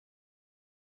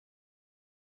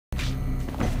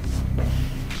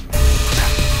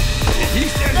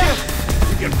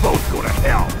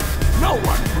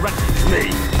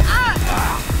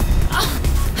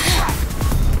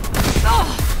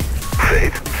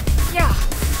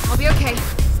be okay.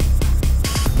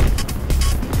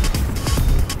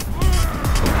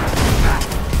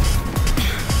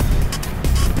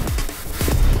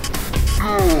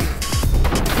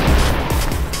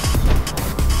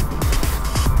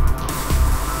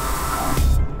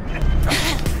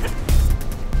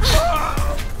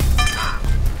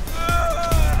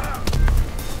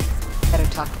 Better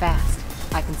talk fast.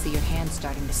 I can see your hands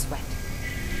starting to sweat.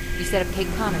 You set up Kate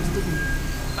Connors, didn't you?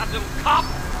 That little cop?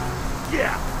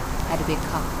 Yeah. Had to be a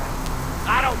cop, right?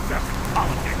 I don't mess with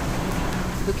politics.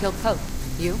 Who killed Pope?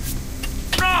 You?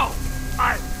 No!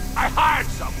 I hired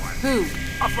someone. Who?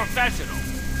 A professional.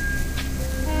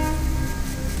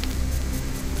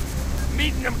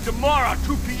 Meeting him tomorrow,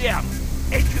 2 p.m.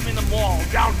 Atrium in the mall,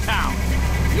 downtown.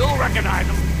 You'll recognize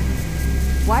him.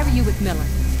 Why were you with Miller?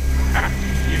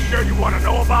 You sure you want to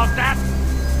know about that?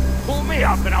 Pull me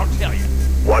up and I'll tell you.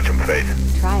 Watch him, Faith.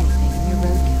 Try anything in your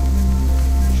roadkill.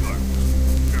 Sure.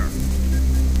 Sure.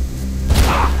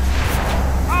 Ah!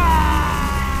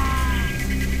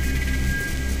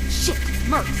 Shit!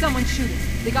 Merc, someone's shooting.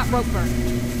 They got Ropeburn.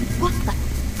 What the?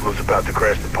 Who's about to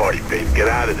crash the party, Faith? Get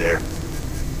out of there.